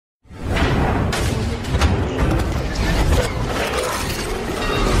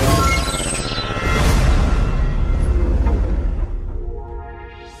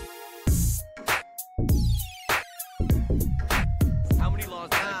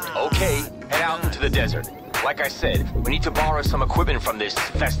Okay, head out into the desert. Like I said, we need to borrow some equipment from this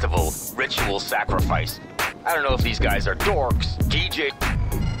festival, ritual sacrifice. I don't know if these guys are dorks, DJ...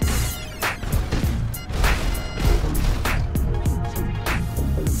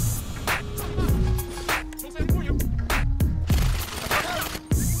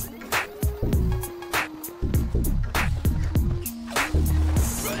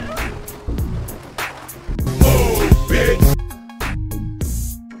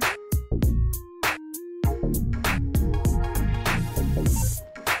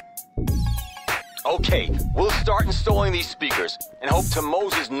 Okay, we'll start installing these speakers and hope to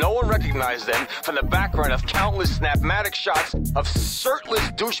Moses no one recognizes them from the background of countless snapmatic shots of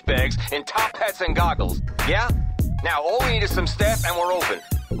shirtless douchebags in top hats and goggles. Yeah? Now all we need is some staff and we're open.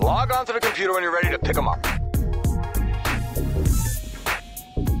 Log on to the computer when you're ready to pick them up.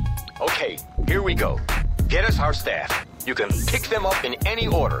 Okay, here we go. Get us our staff. You can pick them up in any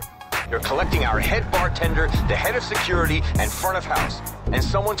order. You're collecting our head bartender, the head of security, and front of house, and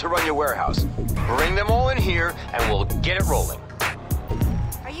someone to run your warehouse. Bring them all in here, and we'll get it rolling.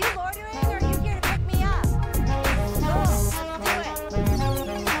 Are you loitering, or are you here to pick me up? Go, let's do it.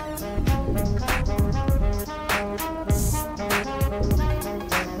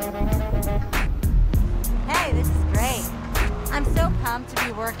 Hey, this is great. I'm so pumped to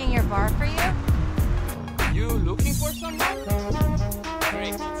be working your bar for you. You looking for someone?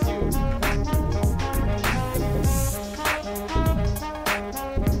 Great, it's you.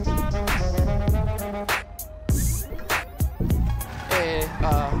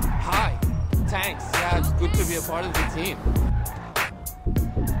 Hi. Thanks. Yeah, it's good to be a part of the team.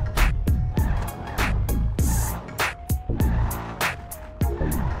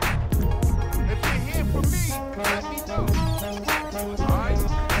 If you're here for me, let me know. All right,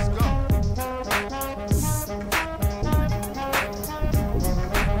 let's go.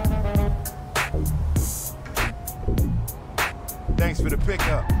 Thanks for the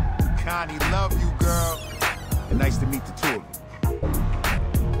pickup. Connie, love you, girl. And nice to meet the two of you.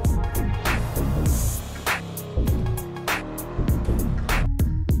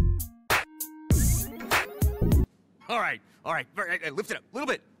 All right, lift it up, a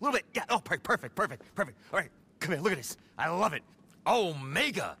little bit, Yeah, oh, perfect. All right, come here, look at this. I love it.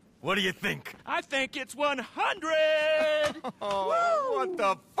 Omega, what do you think? I think it's 100! Oh, what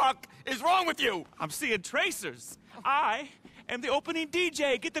the fuck is wrong with you? I'm seeing tracers. I am the opening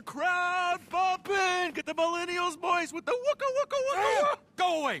DJ. Get the crowd bumping. Get the millennials boys with the wooka wooka wooka.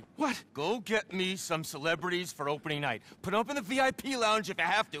 Go away. What? Go get me some celebrities for opening night. Put them up in the VIP lounge if you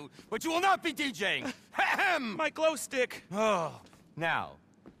have to, but you will not be DJing. Ahem. My glow stick. Oh, now,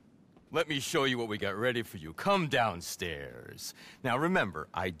 let me show you what we got ready for you. Come downstairs. Now remember,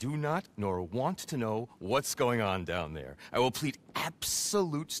 I do not nor want to know what's going on down there. I will plead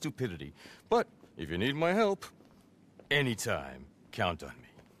absolute stupidity. But if you need my help, anytime, count on me.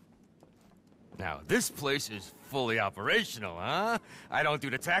 Now, this place is fully operational, huh? I don't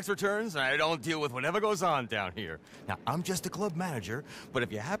do the tax returns, and I don't deal with whatever goes on down here. Now, I'm just a club manager, but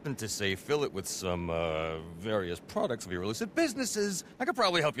if you happen to, say, fill it with some, various products of your illicit businesses, I could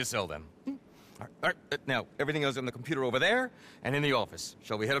probably help you sell them. All right, now, everything else on the computer over there, and in the office.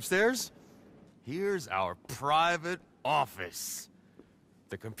 Shall we head upstairs? Here's our private office.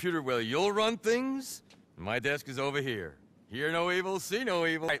 The computer where you'll run things, my desk is over here. Hear no evil, see no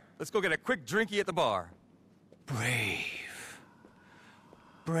evil. All right, let's go get a quick drinky at the bar. Brave.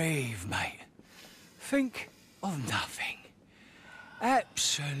 Brave, mate. Think of nothing.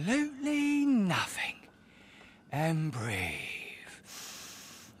 Absolutely nothing. And brave.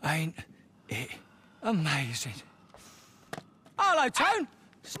 Ain't it amazing? Hello, Tone.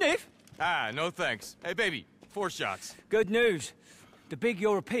 Sniff? Ah, no thanks. Hey, baby, 4 shots. Good news. The big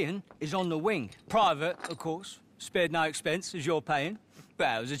European is on the wing. Private, of course. Spared no expense, as you're paying.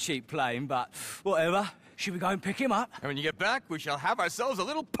 Well, it was a cheap plane, but whatever. Should we go and pick him up? And when you get back, we shall have ourselves a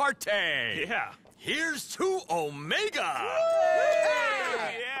little party. Yeah. Here's to Omega!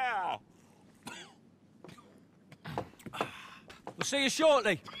 Yeah. We'll see you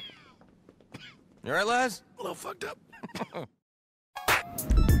shortly. You all right, lads? A little fucked up.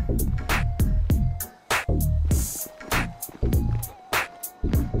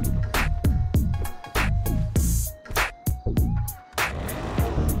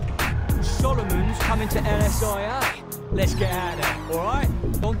 Solomon's coming to LSIA. Let's get out of there, all right?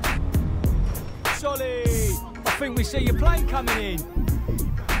 On. Solly, I think we see your plane coming in.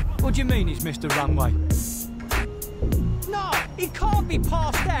 What do you mean he's missed the runway? No, he can't be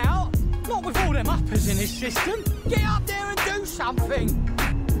passed out. Not with all them uppers in his system. Get up there and do something.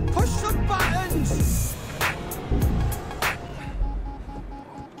 Push some buttons.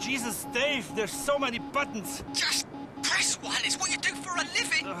 Jesus, Dave, there's so many buttons. Just press one. It's what you do for a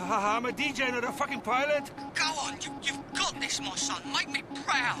living. I'm a DJ, not a fucking pilot. Go on, you've got this, my son. Make me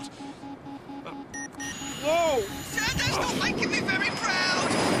proud. Whoa! That's not making me very proud.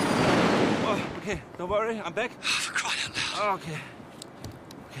 Oh, okay, don't worry, I'm back. Oh, for crying out loud. Oh, okay.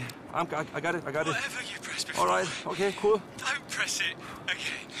 Okay, I got it. Whatever you press before. All right, okay, cool. Don't press it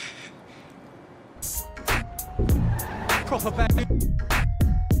again. Proper bad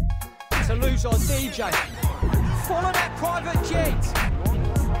to lose our DJ. Follow that private jet.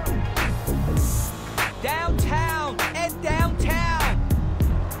 Downtown, head downtown.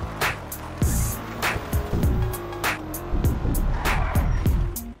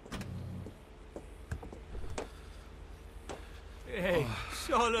 Hey,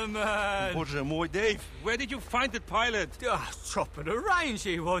 Solomon. Bоже мой, Dave, where did you find that pilot? Top of the range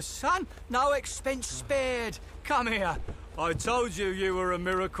he was, son. No expense spared. Come here. I told you you were a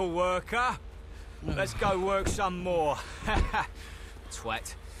miracle worker. Let's go work some more.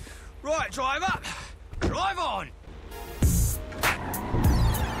 Twat. Right, driver. Drive on.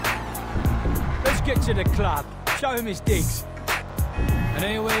 Let's get to the club. Show him his digs. And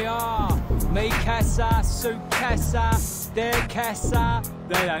here we are. Me casa, su casa, their casa.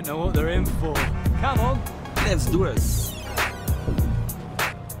 They don't know what they're in for. Come on. Let's do it.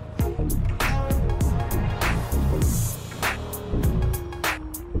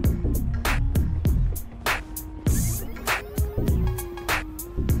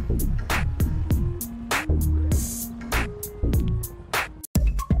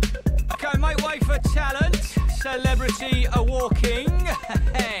 Okay, make way for talent. Celebrity a-walking.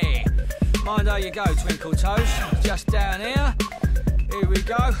 Hey. Mind how you go, Twinkle Toes. Just down here. Here we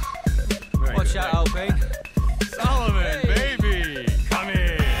go. Watch out, old big. Solomon, baby, come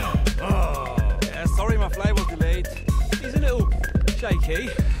in. Oh. Yeah, sorry my flight was delayed. He's a little shaky,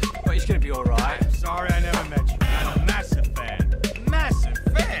 but he's gonna be all right. I'm sorry I never met you. I'm a massive fan. Massive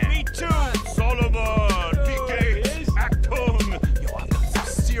fan. Me too, Solomon. PK, Acton. Yo, I've got some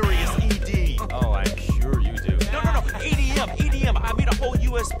serious ED. Oh, I'm sure you do. No, EDM. I made a whole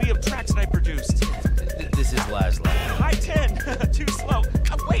USB of tracks that I produced. This is Laszlo. High 10, too slow.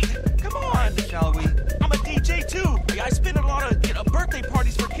 Wait, come on. Shall we? I'm a DJ too. I spin at a lot of birthday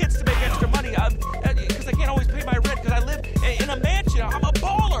parties for kids to make extra money. Because I can't always pay my rent because I live in a mansion. I'm a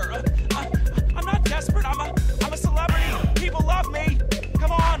baller. I'm not desperate. I'm a celebrity. People love me.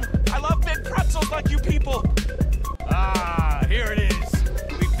 Come on. I love big pretzels like you people. Ah, here it is.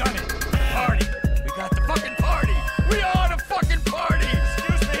 We've done it. Party. We got the fucking party. We are the fucking party.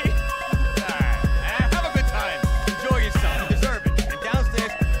 Excuse me. Have a good time. Enjoy yourself. You deserve it. And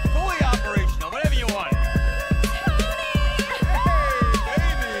downstairs, fully operational. Whatever you want. Hey,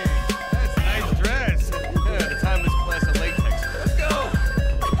 baby. That's a nice dress. Yeah, the timeless class of latex. Let's go.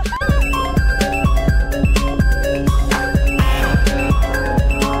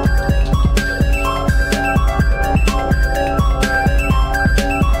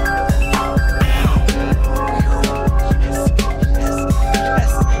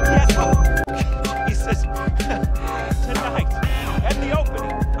 Yes. Jesus. Tonight, at the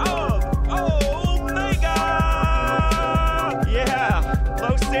opening of Omega! Yeah,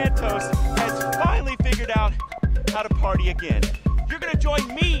 Los Santos has finally figured out how to party again. You're gonna join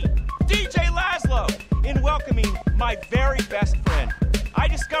me, DJ Laszlo, in welcoming my very best friend. I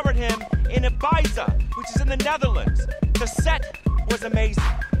discovered him in Ibiza, which is in the Netherlands. The set was amazing.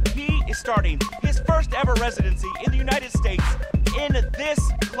 He is starting his first ever residency in the United States in this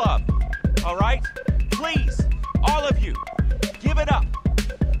club. All right? Please, all of you, give it up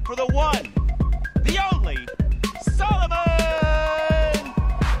for the one, the only, Solomon!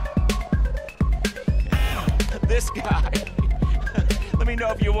 This guy. Let me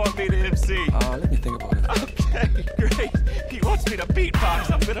know if you want me to MC. Let me think about it. Okay, great. He wants me to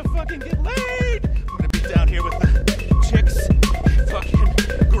beatbox. I'm gonna fucking get laid.